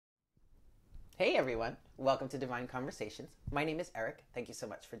Hey everyone, welcome to Divine Conversations. My name is Eric. Thank you so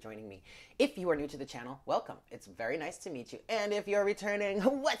much for joining me. If you are new to the channel, welcome. It's very nice to meet you. And if you're returning,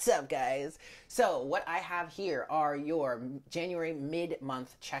 what's up guys? So what I have here are your January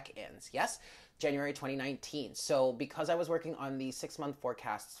mid-month check-ins. Yes, January 2019. So because I was working on the 6-month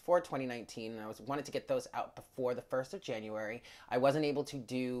forecasts for 2019 and I wanted to get those out before the 1st of January, I wasn't able to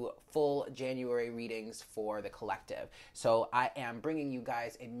do full January readings for the collective. So I am bringing you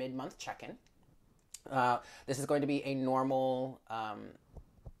guys a mid-month check-in. This is going to be a normal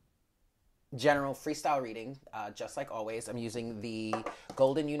general freestyle reading, just like always. I'm using the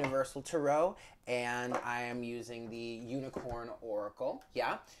Golden Universal Tarot and I am using the Unicorn Oracle.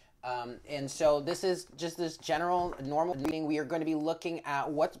 Yeah. And so this is just this general normal reading. We are going to be looking at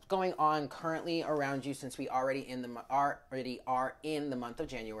what's going on currently around you, since we already are in the month of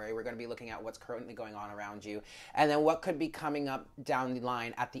January. We're going to be looking at what's currently going on around you, and then what could be coming up down the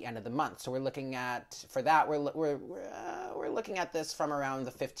line at the end of the month. So we're looking at, for that, we're looking at this from around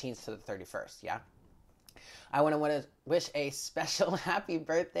the 15th to the 31st. Yeah. I want to wish a special happy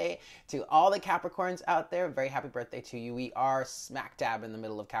birthday to all the Capricorns out there. Very happy birthday to you. We are smack dab in the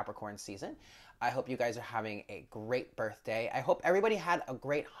middle of Capricorn season. I hope you guys are having a great birthday. I hope everybody had a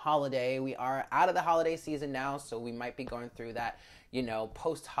great holiday. We are out of the holiday season now, so we might be going through that, you know,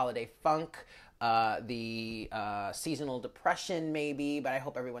 post-holiday funk, the seasonal depression maybe, but I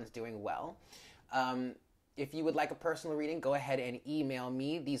hope everyone's doing well. If you would like a personal reading, go ahead and email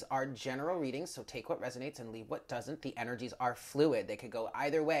me. These are general readings, so take what resonates and leave what doesn't. The energies are fluid. They could go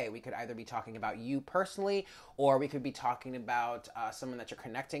either way. We could either be talking about you personally, or we could be talking about someone that you're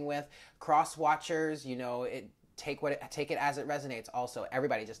connecting with. Cross watchers, you know, take it as it resonates. Also,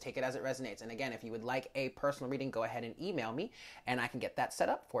 everybody just take it as it resonates. And again, if you would like a personal reading, go ahead and email me and I can get that set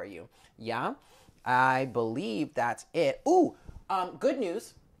up for you. Yeah, I believe that's it. Ooh, good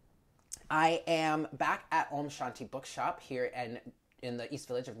news. I am back at Om Shanti Bookshop here in the East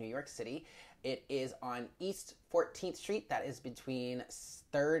Village of New York City. It is on East 14th Street. That is between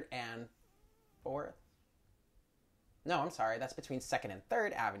 3rd and 4th. No, I'm sorry. That's between 2nd and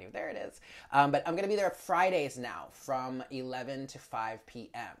 3rd Avenue. There it is. But I'm going to be there Fridays now from 11 to 5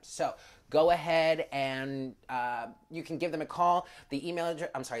 p.m. So go ahead and you can give them a call. The email address,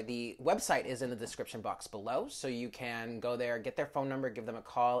 the website is in the description box below. So you can go there, get their phone number, give them a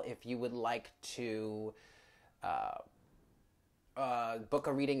call. If you would like to book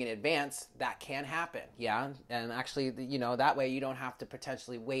a reading in advance, that can happen. Yeah. And actually, you know, that way you don't have to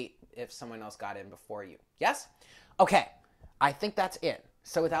potentially wait if someone else got in before you. Yes? Okay, I think that's it.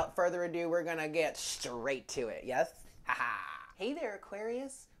 So without further ado, we're going to get straight to it. Yes? Haha. Hey there,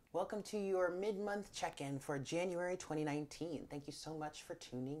 Aquarius. Welcome to your mid-month check-in for January 2019. Thank you so much for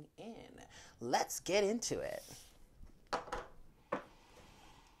tuning in. Let's get into it.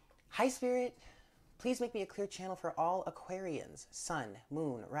 Hi, Spirit. Please make me a clear channel for all Aquarians, Sun,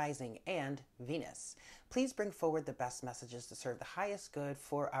 Moon, Rising, and Venus. Please bring forward the best messages to serve the highest good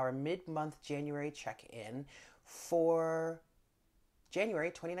for our mid-month January check-in for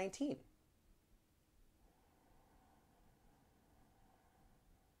January 2019.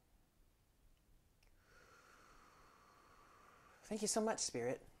 Thank you so much,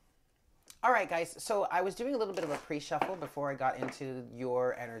 Spirit. All right, guys, so I was doing a little bit of a pre-shuffle before I got into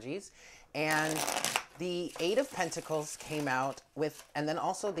your energies, and the 8 of Pentacles came out with, and then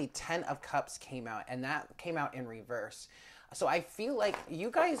also the 10 of Cups came out, and that came out in reverse. So I feel like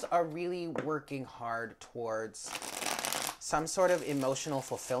you guys are really working hard towards some sort of emotional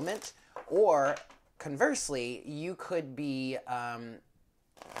fulfillment, or conversely, you could be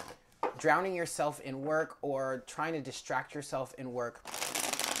drowning yourself in work or trying to distract yourself in work,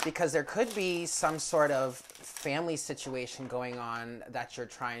 because there could be some sort of family situation going on that you're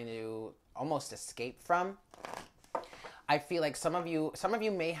trying to almost escape from. I feel like some of you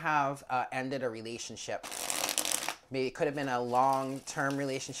may have ended a relationship. Maybe it could have been a long-term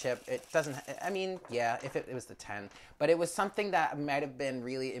relationship. It doesn't, I mean, yeah, if it was the 10. But it was something that might have been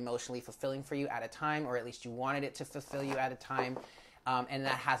really emotionally fulfilling for you at a time, or at least you wanted it to fulfill you at a time, and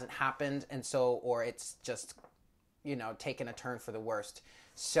that hasn't happened. And so, or it's just, you know, taken a turn for the worst.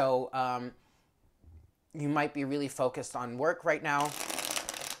 So you might be really focused on work right now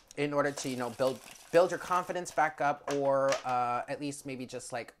in order to, you know, build your confidence back up, or at least maybe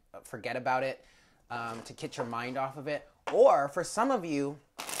just like forget about it. To get your mind off of it. Or for some of you,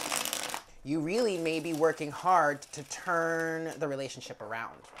 you really may be working hard to turn the relationship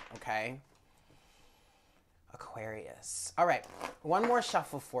around, okay? Aquarius. All right, one more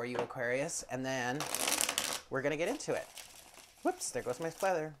shuffle for you, Aquarius, and then we're gonna get into it. Whoops, there goes my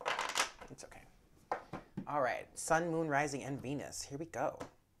feather. It's okay. All right, Sun, Moon, Rising, and Venus. Here we go.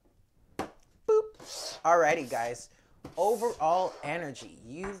 Boop. Alrighty, guys. Overall energy.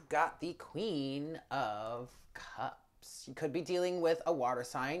 You've got the Queen of Cups. You could be dealing with a water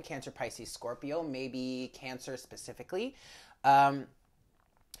sign, Cancer, Pisces, Scorpio, maybe Cancer specifically. But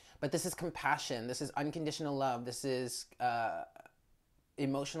this is compassion. This is unconditional love. This is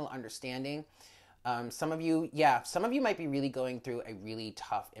emotional understanding. Some of you might be really going through a really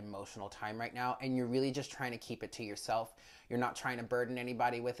tough emotional time right now, and you're really just trying to keep it to yourself. You're not trying to burden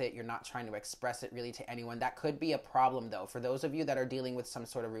anybody with it. You're not trying to express it really to anyone. That could be a problem, though. For those of you that are dealing with some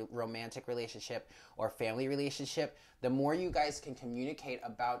sort of romantic relationship or family relationship, the more you guys can communicate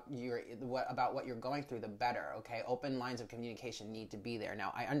about what you're going through, the better, okay? Open lines of communication need to be there.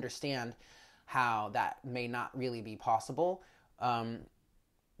 Now, I understand how that may not really be possible,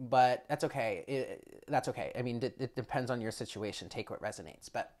 but that's okay. That's okay. I mean, it depends on your situation. Take what resonates.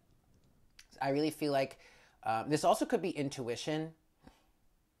 But I really feel like this also could be intuition.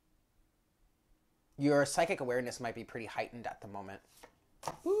 Your psychic awareness might be pretty heightened at the moment.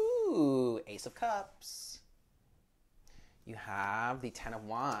 Ooh, Ace of Cups. You have the Ten of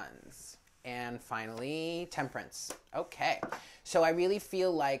Wands. And finally, Temperance. Okay. So I really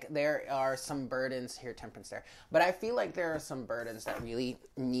feel like there are some burdens here, Temperance there. But I feel like there are some burdens that really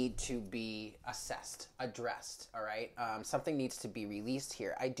need to be assessed, addressed, all right? Something needs to be released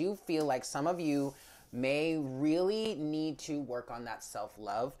here. I do feel like some of you may really need to work on that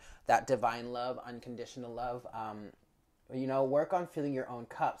self-love, that divine love, unconditional love. Work on filling your own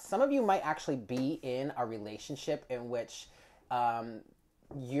cup. Some of you might actually be in a relationship in which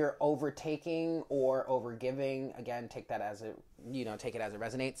you're overtaking or overgiving. Again, take it as it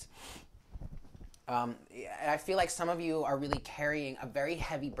resonates. I feel like some of you are really carrying a very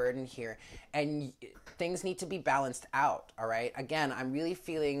heavy burden here, and things need to be balanced out, all right? Again, I'm really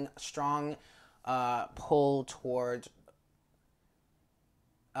feeling strong pull towards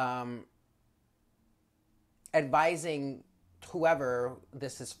advising whoever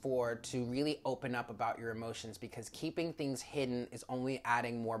this is for to really open up about your emotions, because keeping things hidden is only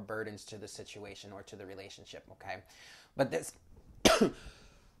adding more burdens to the situation or to the relationship, okay? But this,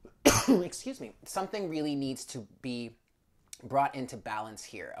 excuse me, something really needs to be brought into balance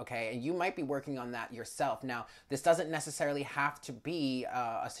here, okay? And you might be working on that yourself. Now, this doesn't necessarily have to be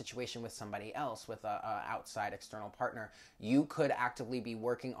a situation with somebody else, with a outside external partner. You could actively be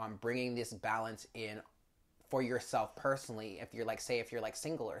working on bringing this balance in for yourself personally, if you're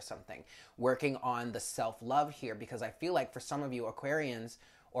single or something, working on the self-love here, because I feel like for some of you Aquarians,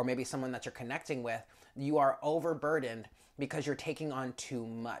 or maybe someone that you're connecting with, you are overburdened because you're taking on too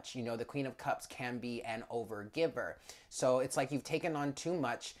much. The Queen of Cups can be an overgiver. So it's like you've taken on too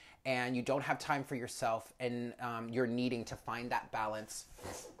much and you don't have time for yourself, and you're needing to find that balance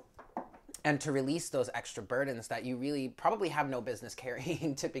and to release those extra burdens that you really probably have no business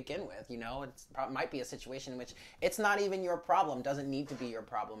carrying to begin with. It might be a situation in which it's not even your problem, doesn't need to be your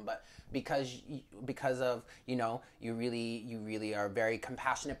problem, but because of, you really are a very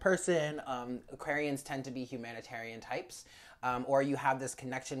compassionate person. Aquarians tend to be humanitarian types, or you have this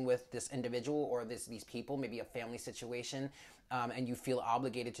connection with this individual or these people, maybe a family situation, and you feel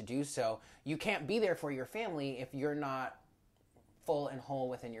obligated to do so. You can't be there for your family if you're not full and whole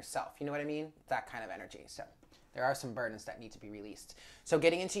within yourself. You know what I mean? That kind of energy. So there are some burdens that need to be released. So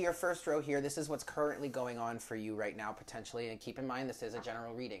getting into your first row here, this is what's currently going on for you right now, potentially. And keep in mind, this is a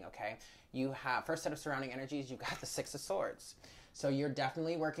general reading, okay? You have, first set of surrounding energies, you've got the Six of Swords. So you're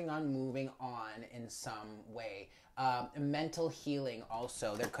definitely working on moving on in some way. Mental healing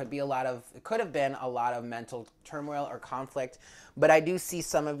also. It could have been a lot of mental turmoil or conflict, but I do see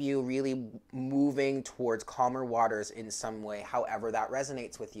some of you really moving towards calmer waters in some way, however that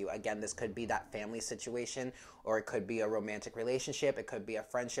resonates with you. Again, this could be that family situation, or it could be a romantic relationship, it could be a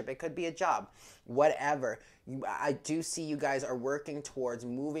friendship, it could be a job, whatever. I do see you guys are working towards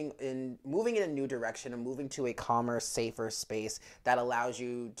moving in a new direction and moving to a calmer, safer space that allows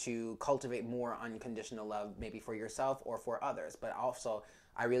you to cultivate more unconditional love, maybe for yourself or for others. But also,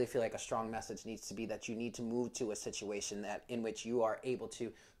 I really feel like a strong message needs to be that you need to move to a situation in which you are able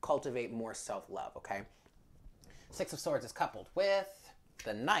to cultivate more self-love, okay? Six of Swords is coupled with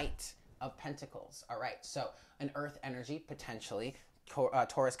the Knight of Pentacles. All right, so an earth energy, potentially,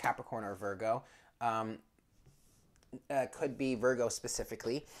 Taurus, Capricorn, or Virgo. Could be Virgo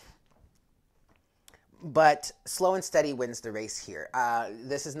specifically. But slow and steady wins the race here.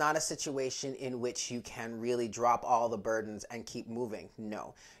 This is not a situation in which you can really drop all the burdens and keep moving.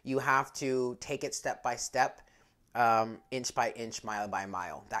 No. You have to take it step by step, inch by inch, mile by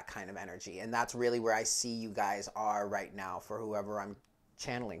mile, that kind of energy. And that's really where I see you guys are right now for whoever I'm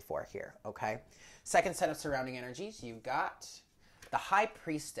channeling for here, okay? Second set of surrounding energies, you've got The High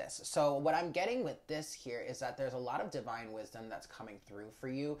Priestess. So what I'm getting with this here is that there's a lot of divine wisdom that's coming through for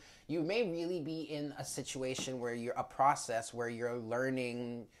you. You may really be in a situation where you're a process where you're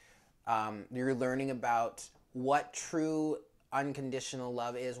learning about what true unconditional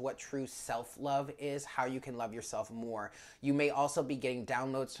love is, what true self-love is, how you can love yourself more. You may also be getting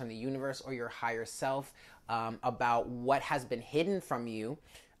downloads from the universe or your higher self about what has been hidden from you.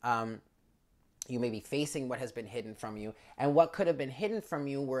 You may be facing what has been hidden from you. And what could have been hidden from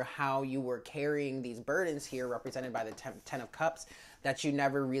you were how you were carrying these burdens here, represented by the Ten of Cups, that you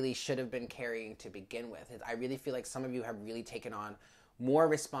never really should have been carrying to begin with. I really feel like some of you have really taken on more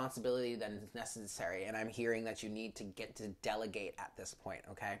responsibility than is necessary, and I'm hearing that you need to get to delegate at this point,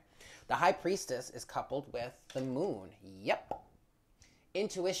 okay? The High Priestess is coupled with the Moon. Yep.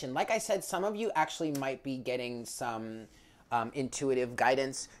 Intuition. Like I said, some of you actually might be getting some intuitive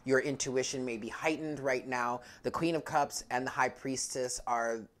guidance. Your intuition may be heightened right now. The Queen of Cups and the High Priestess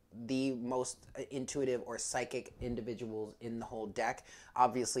are the most intuitive or psychic individuals in the whole deck.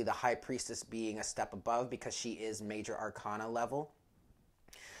 Obviously, the High Priestess being a step above because she is major arcana level.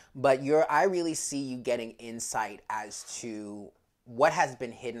 But I really see you getting insight as to what has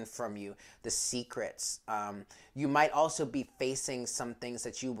been hidden from you, the secrets. You might also be facing some things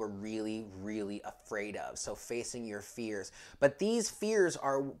that you were really, really afraid of. So facing your fears. But these fears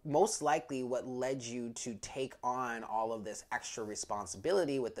are most likely what led you to take on all of this extra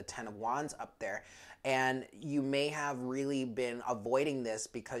responsibility with the Ten of Wands up there. And you may have really been avoiding this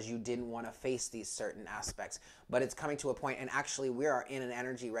because you didn't want to face these certain aspects. But it's coming to a point, and actually we are in an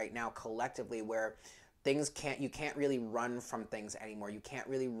energy right now collectively where you can't really run from things anymore. You can't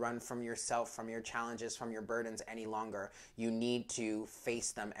really run from yourself, from your challenges, from your burdens any longer. You need to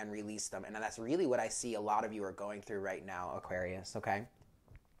face them and release them. And that's really what I see a lot of you are going through right now, Aquarius, okay?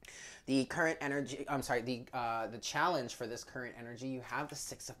 The current energy, the challenge for this current energy, you have the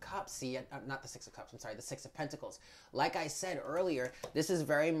Six of Cups. See, not the Six of Cups, the Six of Pentacles. Like I said earlier, this is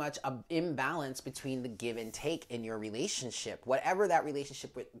very much an imbalance between the give and take in your relationship. Whatever that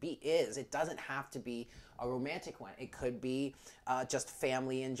relationship is, it doesn't have to be a romantic one. It could be just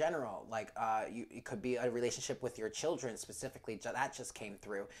family in general. Like it could be a relationship with your children specifically. That just came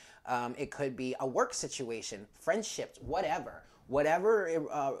through. It could be a work situation, friendships, whatever.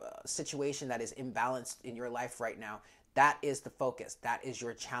 Whatever situation that is imbalanced in your life right now, that is the focus. That is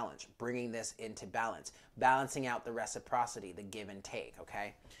your challenge, bringing this into balance, balancing out the reciprocity, the give and take,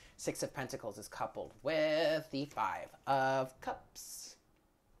 okay? Six of Pentacles is coupled with the Five of Cups.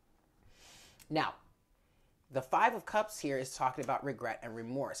 Now, the Five of Cups here is talking about regret and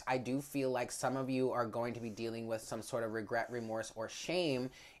remorse. I do feel like some of you are going to be dealing with some sort of regret, remorse, or shame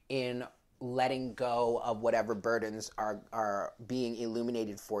in letting go of whatever burdens are being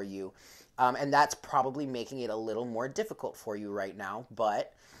illuminated for you. And that's probably making it a little more difficult for you right now.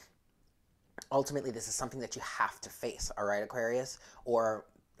 But ultimately, this is something that you have to face, all right, Aquarius? Or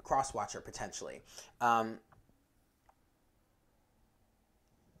cross-watcher, potentially. For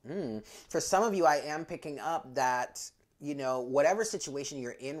some of you, I am picking up that, you know, whatever situation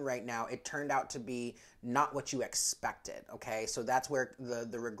you're in right now, it turned out to be not what you expected, okay? So that's where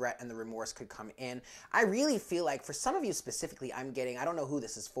the regret and the remorse could come in. I really feel like for some of you specifically, I don't know who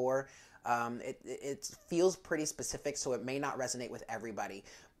this is for. It feels pretty specific, so it may not resonate with everybody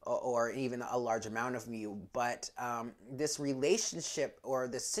or even a large amount of you. But this relationship or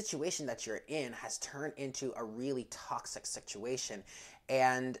this situation that you're in has turned into a really toxic situation.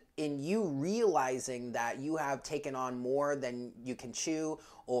 And in you realizing that you have taken on more than you can chew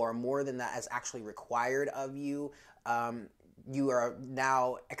or more than that is actually required of you, you are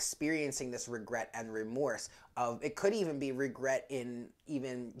now experiencing this regret and remorse of, it could even be regret in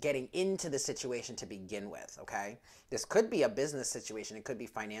even getting into the situation to begin with, okay? This could be a business situation. It could be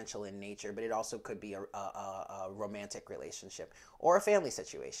financial in nature, but it also could be a romantic relationship or a family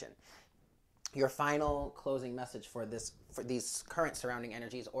situation. Your final closing message for these current surrounding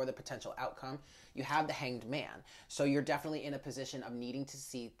energies or the potential outcome, you have the Hanged Man. So you're definitely in a position of needing to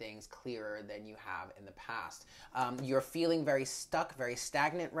see things clearer than you have in the past. You're feeling very stuck, very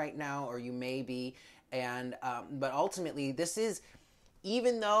stagnant right now, or you may be. But ultimately,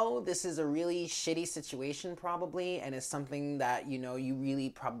 even though this is a really shitty situation probably, and is something that, you know, you really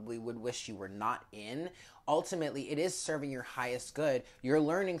probably would wish you were not in, ultimately it is serving your highest good. You're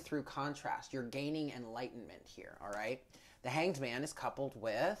learning through contrast. You're gaining enlightenment here, all right? The Hanged Man is coupled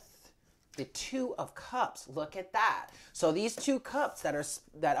with the Two of Cups. Look at that. So these two cups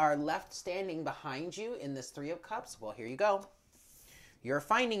that are left standing behind you in this Three of Cups, well, here you go. You're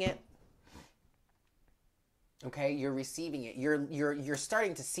finding it. Okay, you're receiving it. You're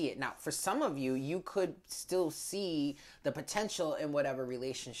starting to see it. Now, for some of you, you could still see the potential in whatever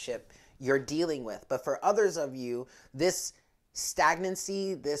relationship you're dealing with. But for others of you, this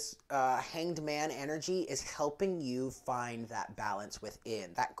stagnancy, this hanged man energy is helping you find that balance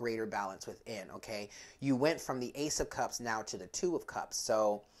within, that greater balance within, okay? You went from the Ace of Cups now to the Two of Cups.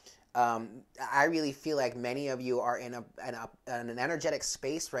 So I really feel like many of you are in an energetic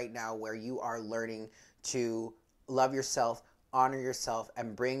space right now where you are learning to love yourself, honor yourself,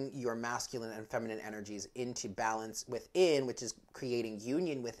 and bring your masculine and feminine energies into balance within, which is creating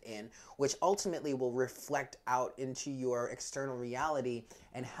union within, which ultimately will reflect out into your external reality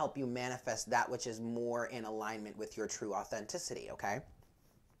and help you manifest that which is more in alignment with your true authenticity, okay?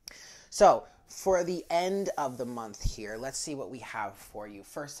 So, for the end of the month here, let's see what we have for you.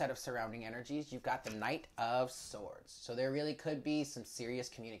 First set of surrounding energies, you've got the Knight of Swords. So there really could be some serious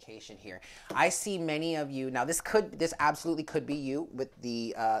communication here. I see many of you, now this absolutely could be you with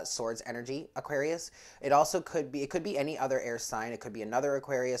the Swords energy, Aquarius. It also could be any other air sign. It could be another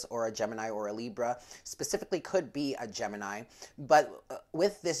Aquarius or a Gemini or a Libra. Specifically could be a Gemini. But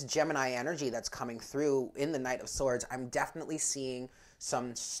with this Gemini energy that's coming through in the Knight of Swords, I'm definitely seeing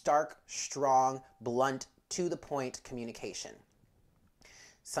some stark, strong, blunt, to-the-point communication.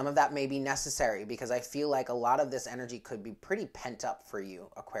 Some of that may be necessary because I feel like a lot of this energy could be pretty pent up for you,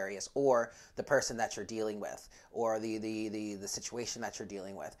 Aquarius, or the person that you're dealing with, or the situation that you're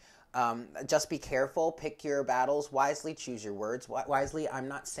dealing with. Just be careful, pick your battles wisely, choose your words wisely. I'm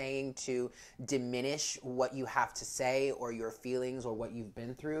not saying to diminish what you have to say or your feelings or what you've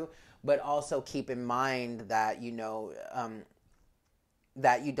been through, but also keep in mind that,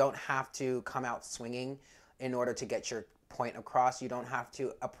 that you don't have to come out swinging in order to get your point across. You don't have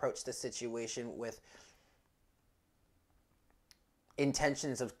to approach the situation with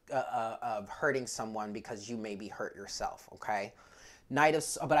intentions of hurting someone because you may be hurt yourself, okay?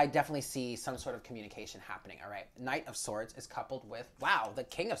 But I definitely see some sort of communication happening, all right? Knight of Swords is coupled with, wow, the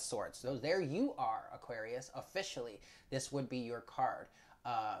King of Swords. So there you are, Aquarius. Officially, this would be your card,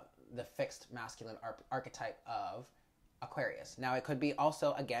 the fixed masculine archetype of Aquarius. Now, it could be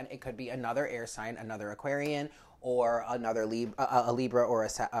also, again, it could be another air sign, another Aquarian, or another a Libra or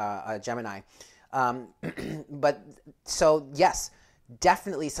a Gemini. But so, yes,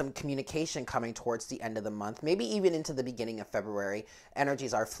 definitely some communication coming towards the end of the month, maybe even into the beginning of February.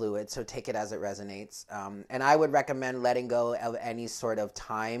 Energies are fluid, so take it as it resonates. And I would recommend letting go of any sort of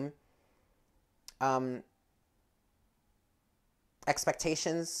time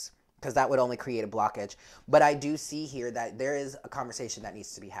expectations, because that would only create a blockage. But I do see here that there is a conversation that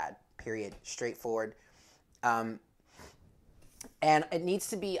needs to be had, period, straightforward. And it needs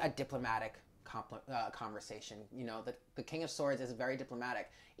to be a diplomatic conversation. You know, the King of Swords is very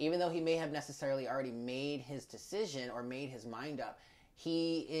diplomatic. Even though he may have necessarily already made his decision or made his mind up,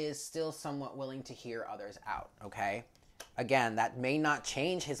 he is still somewhat willing to hear others out, okay? Again, that may not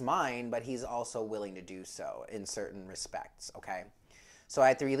change his mind, but he's also willing to do so in certain respects, okay? So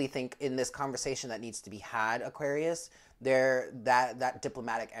I really think in this conversation that needs to be had, Aquarius, that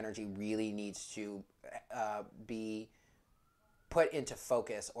diplomatic energy really needs to be put into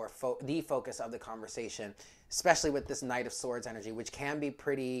focus, or the focus of the conversation, especially with this Knight of Swords energy, which can be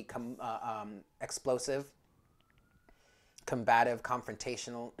pretty explosive, combative,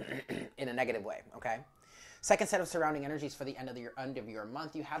 confrontational in a negative way, okay? Second set of surrounding energies for the end of your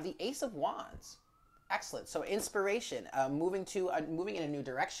month, you have the Ace of Wands. Excellent. So inspiration, moving in a new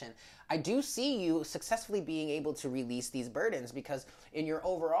direction. I do see you successfully being able to release these burdens, because in your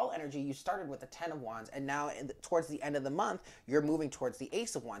overall energy, you started with the 10 of Wands, and now towards the end of the month, you're moving towards the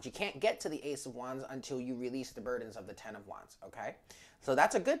Ace of Wands. You can't get to the Ace of Wands until you release the burdens of the 10 of Wands, okay? So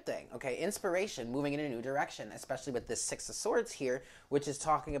that's a good thing, okay? Inspiration, moving in a new direction, especially with this Six of Swords here, which is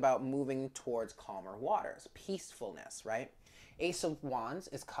talking about moving towards calmer waters, peacefulness, right? Ace of Wands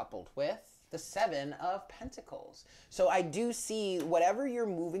is coupled with the Seven of Pentacles. So I do see whatever you're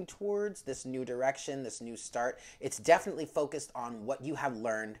moving towards, this new direction, this new start, it's definitely focused on what you have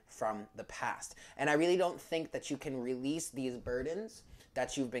learned from the past. And I really don't think that you can release these burdens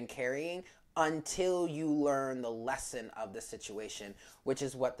that you've been carrying until you learn the lesson of the situation, which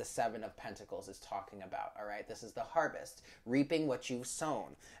is what the Seven of Pentacles is talking about, all right? This is the harvest, reaping what you've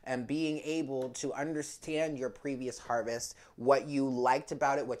sown, and being able to understand your previous harvest, what you liked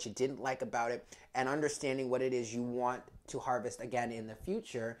about it, what you didn't like about it, and understanding what it is you want to harvest again in the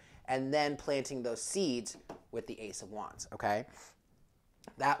future, and then planting those seeds with the Ace of Wands, okay?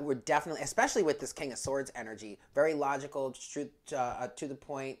 That would definitely, especially with this King of Swords energy, very logical, to the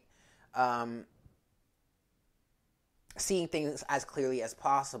point, seeing things as clearly as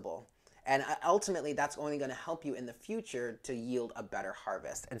possible. And ultimately, that's only going to help you in the future to yield a better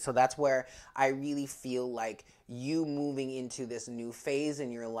harvest. And so that's where I really feel like you moving into this new phase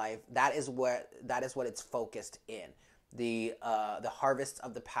in your life, that is what it's focused in. The harvests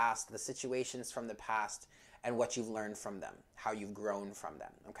of the past, the situations from the past, and what you've learned from them, how you've grown from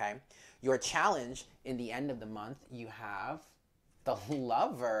them, okay? Your challenge in the end of the month, you have the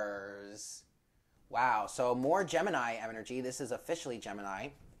Lovers. Wow, so more Gemini energy. This is officially Gemini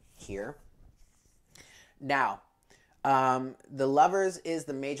here. Now, the Lovers is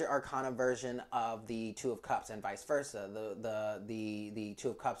the major arcana version of the Two of Cups, and vice versa. The Two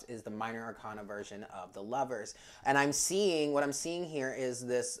of Cups is the minor arcana version of the Lovers. And what I'm seeing here is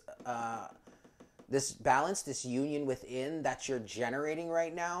this this balance, this union within that you're generating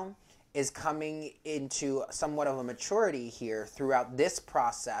right now is coming into somewhat of a maturity here throughout this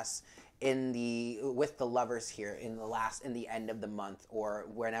process with the Lovers here in the end of the month, or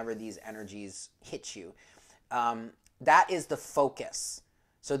whenever these energies hit you. That is the focus.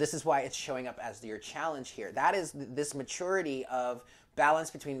 So this is why it's showing up as your challenge here. That is this maturity of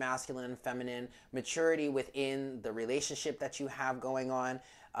balance between masculine and feminine, maturity within the relationship that you have going on,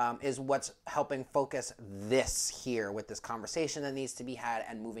 is what's helping focus this here with this conversation that needs to be had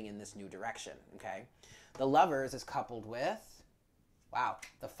and moving in this new direction, okay? The Lovers is coupled with, wow,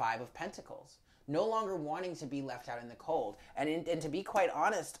 the Five of Pentacles. No longer wanting to be left out in the cold. And to be quite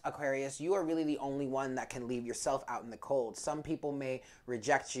honest, Aquarius, you are really the only one that can leave yourself out in the cold. Some people may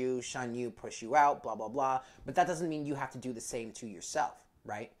reject you, shun you, push you out, blah, blah, blah. But that doesn't mean you have to do the same to yourself,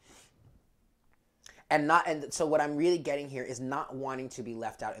 right? And so what I'm really getting here is not wanting to be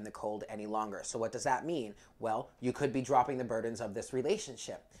left out in the cold any longer. So what does that mean? Well, you could be dropping the burdens of this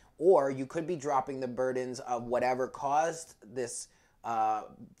relationship. Or you could be dropping the burdens of whatever caused this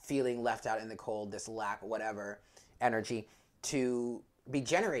feeling left out in the cold, this lack, whatever energy to be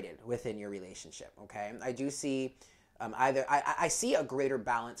generated within your relationship. Okay, I do see I see a greater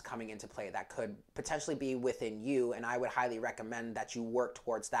balance coming into play that could potentially be within you, and I would highly recommend that you work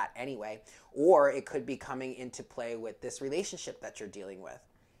towards that anyway. Or it could be coming into play with this relationship that you're dealing with.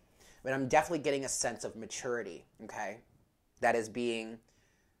 But I'm definitely getting a sense of maturity. Okay, that is being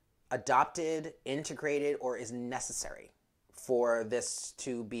adopted, integrated, or is necessary for this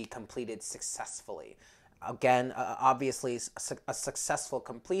to be completed successfully. Again, obviously, a successful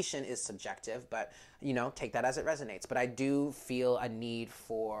completion is subjective, but, take that as it resonates. But I do feel a need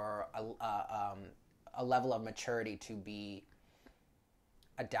for a level of maturity to be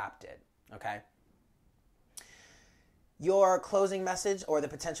adapted, okay? Your closing message or the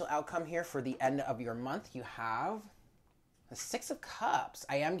potential outcome here for the end of your month, you have the Six of Cups.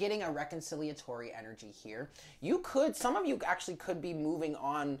 I am getting a reconciliatory energy here. Some of you actually could be moving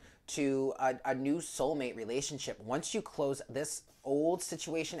on to a new soulmate relationship. Once you close this old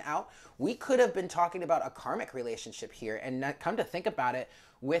situation out, we could have been talking about a karmic relationship here. And come to think about it,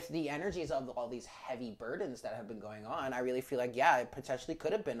 with the energies of all these heavy burdens that have been going on, I really feel like, yeah, it potentially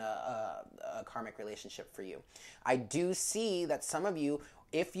could have been a karmic relationship for you. I do see that some of you,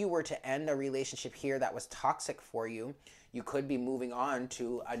 if you were to end a relationship here that was toxic for you, you could be moving on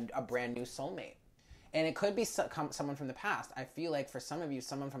to a brand new soulmate. And it could be someone from the past. I feel like for some of you,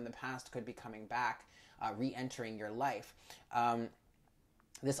 someone from the past could be coming back, re-entering your life.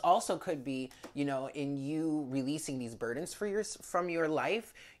 This also could be, in you releasing these burdens from your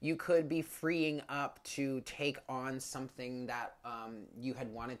life, you could be freeing up to take on something that you had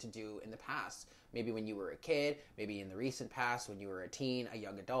wanted to do in the past. Maybe when you were a kid, maybe in the recent past, when you were a teen, a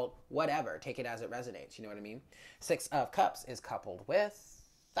young adult, whatever. Take it as it resonates, you know what I mean? Six of Cups is coupled with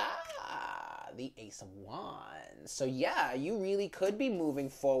the Ace of Wands. So yeah, you really could be moving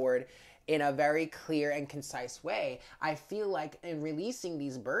forward in a very clear and concise way. I feel like in releasing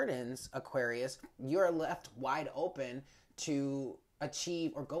these burdens, Aquarius, you're left wide open to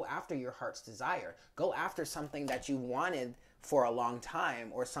achieve or go after your heart's desire. Go after something that you wanted for a long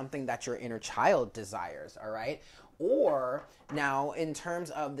time, or something that your inner child desires, all right? Or now, in terms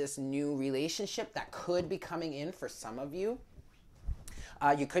of this new relationship that could be coming in for some of you,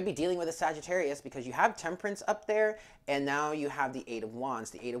 you could be dealing with a Sagittarius, because you have Temperance up there, and now you have the Eight of Wands.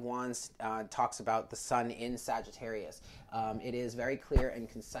 The Eight of Wands talks about the sun in Sagittarius. It is very clear and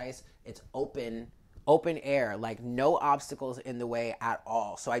concise. It's open air, like no obstacles in the way at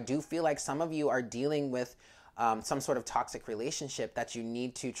all. So I do feel like some of you are dealing with some sort of toxic relationship that you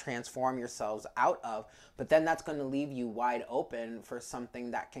need to transform yourselves out of, but then that's going to leave you wide open for something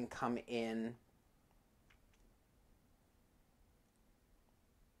that can come in.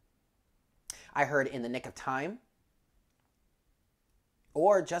 I heard in the nick of time,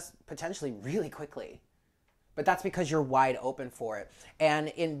 or just potentially really quickly. But that's because you're wide open for it. And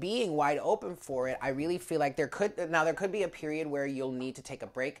in being wide open for it, I really feel like there could be a period where you'll need to take a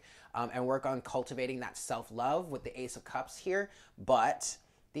break and work on cultivating that self-love with the Ace of Cups here. But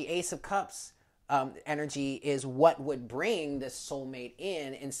the Ace of Cups energy is what would bring this soulmate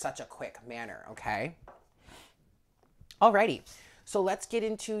in such a quick manner, okay? Alrighty. So let's get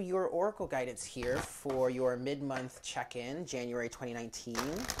into your oracle guidance here for your mid-month check-in, January 2019.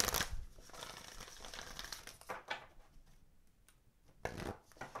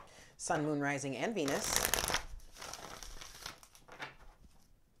 Sun, Moon, Rising, and Venus.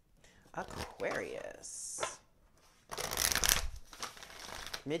 Aquarius.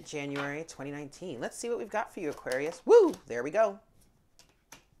 Mid-January 2019. Let's see what we've got for you, Aquarius. Woo! There we go.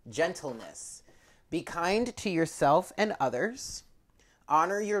 Gentleness. Be kind to yourself and others.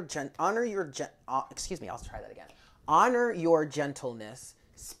 Honor your gentleness.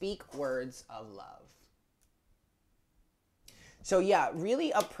 Speak words of love. So yeah,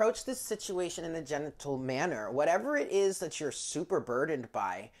 really approach this situation in a gentle manner. Whatever it is that you're super burdened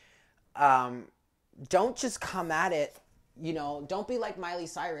by, don't just come at it, you know, don't be like Miley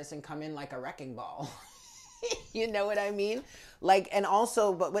Cyrus and come in like a wrecking ball. You know what I mean? Like, and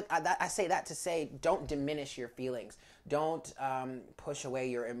also, but with that, I say that to say, don't diminish your feelings. Don't push away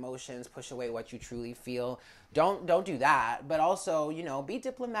your emotions, push away what you truly feel. Don't do that. But also, you know, be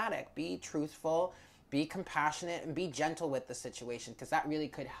diplomatic, be truthful, be compassionate, and be gentle with the situation, because that really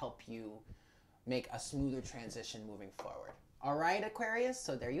could help you make a smoother transition moving forward. All right, Aquarius?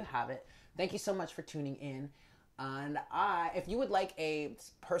 So there you have it. Thank you so much for tuning in. And if you would like a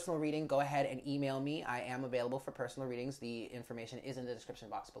personal reading, go ahead and email me. I am available for personal readings. The information is in the description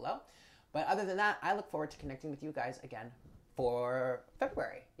box below. But other than that, I look forward to connecting with you guys again for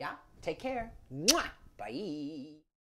February. Yeah? Take care. Mwah! Bye.